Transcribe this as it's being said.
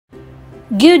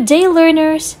Good day,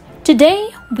 learners! Today,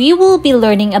 we will be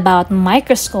learning about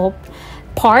microscope,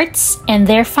 parts, and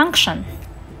their function.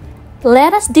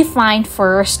 Let us define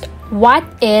first what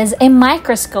is a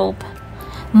microscope.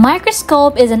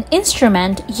 Microscope is an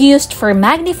instrument used for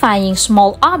magnifying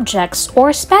small objects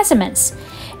or specimens,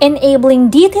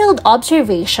 enabling detailed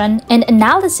observation and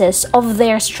analysis of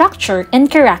their structure and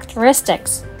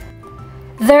characteristics.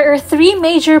 There are three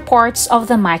major parts of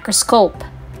the microscope.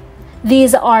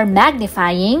 These are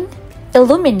magnifying,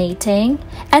 illuminating,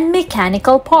 and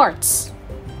mechanical parts.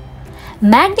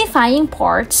 Magnifying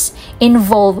parts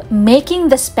involve making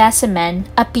the specimen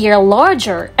appear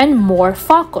larger and more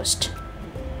focused,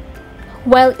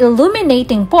 while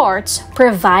illuminating parts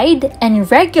provide and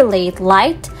regulate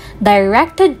light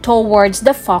directed towards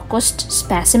the focused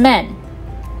specimen.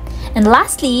 And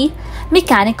lastly,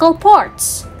 mechanical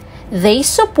parts. They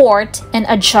support and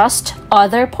adjust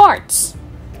other parts.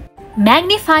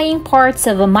 Magnifying parts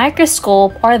of a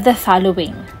microscope are the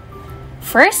following.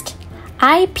 First,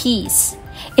 eyepiece.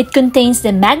 It contains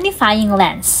the magnifying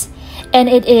lens, and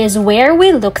it is where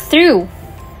we look through.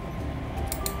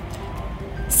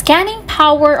 Scanning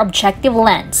power objective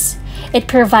lens. It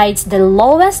provides the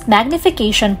lowest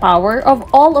magnification power of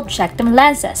all objective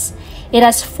lenses. It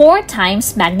has 4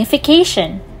 times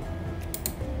magnification.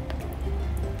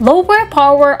 Lower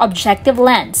power objective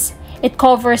lens. It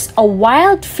covers a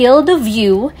wide field of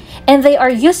view, and they are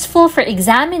useful for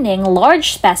examining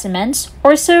large specimens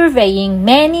or surveying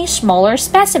many smaller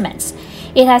specimens.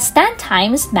 It has 10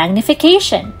 times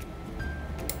magnification.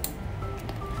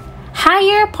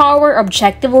 Higher power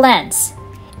objective lens.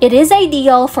 It is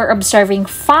ideal for observing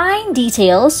fine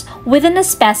details within a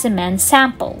specimen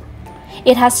sample.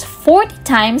 It has 40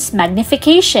 times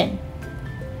magnification.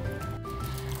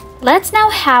 Let's now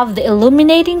have the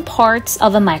illuminating parts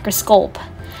of a microscope.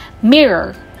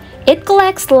 Mirror. It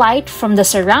collects light from the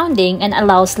surrounding and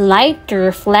allows light to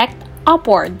reflect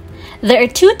upward. There are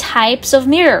 2 types of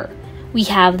mirror. We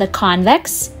have the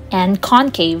convex and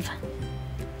concave.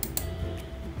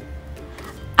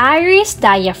 Iris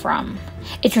diaphragm.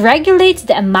 It regulates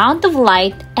the amount of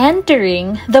light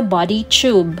entering the body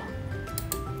tube.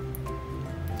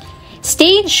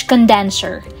 Stage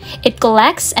condenser. It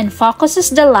collects and focuses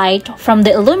the light from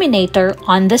the illuminator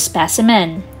on the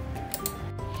specimen.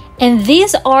 And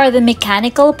these are the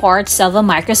mechanical parts of a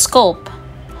microscope.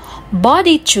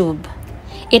 Body tube.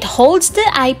 It holds the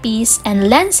eyepiece and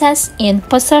lenses in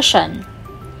position.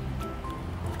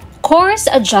 Coarse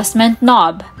adjustment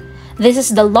knob. This is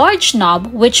the large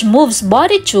knob which moves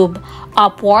body tube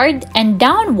upward and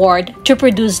downward to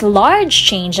produce large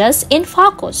changes in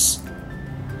focus.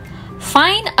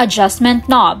 Fine adjustment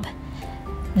knob.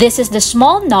 This is the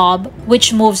small knob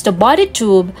which moves the body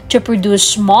tube to produce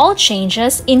small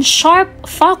changes in sharp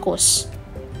focus.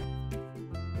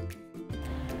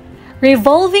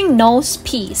 Revolving nose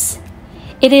piece.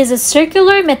 It is a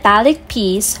circular metallic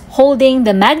piece holding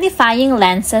the magnifying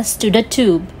lenses to the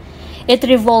tube. It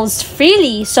revolves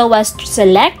freely so as to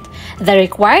select the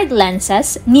required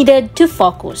lenses needed to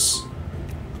focus.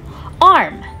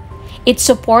 Arm. It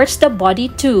supports the body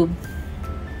tube.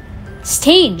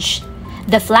 Stage.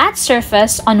 The flat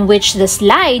surface on which the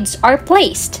slides are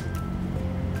placed.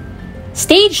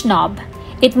 Stage knob.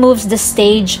 It moves the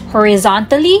stage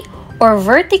horizontally or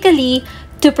vertically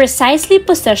to precisely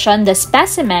position the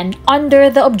specimen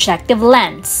under the objective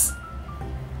lens.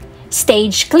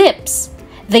 Stage clips.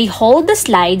 They hold the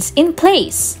slides in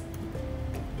place.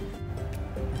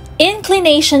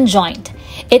 Inclination joint.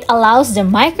 It allows the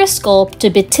microscope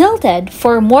to be tilted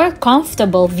for more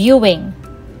comfortable viewing.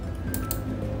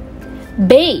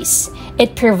 Base.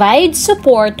 It provides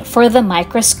support for the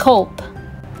microscope.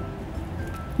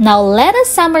 Now let us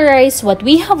summarize what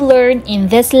we have learned in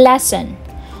this lesson.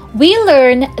 We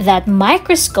learned that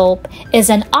microscope is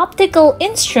an optical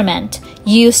instrument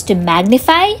used to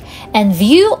magnify and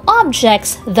view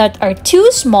objects that are too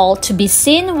small to be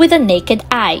seen with the naked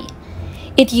eye.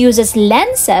 It uses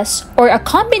lenses or a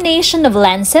combination of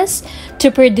lenses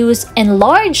to produce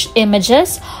enlarged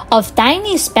images of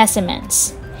tiny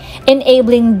specimens,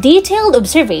 enabling detailed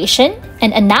observation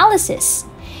and analysis.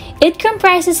 It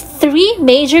comprises 3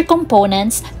 major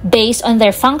components based on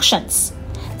their functions,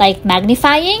 like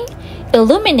magnifying,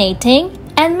 illuminating,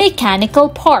 and mechanical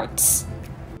parts.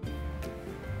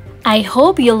 I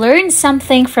hope you learned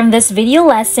something from this video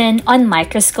lesson on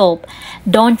microscope.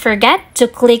 Don't forget to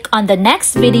click on the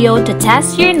next video to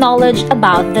test your knowledge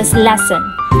about this lesson.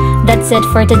 That's it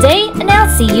for today, and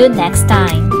I'll see you next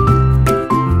time.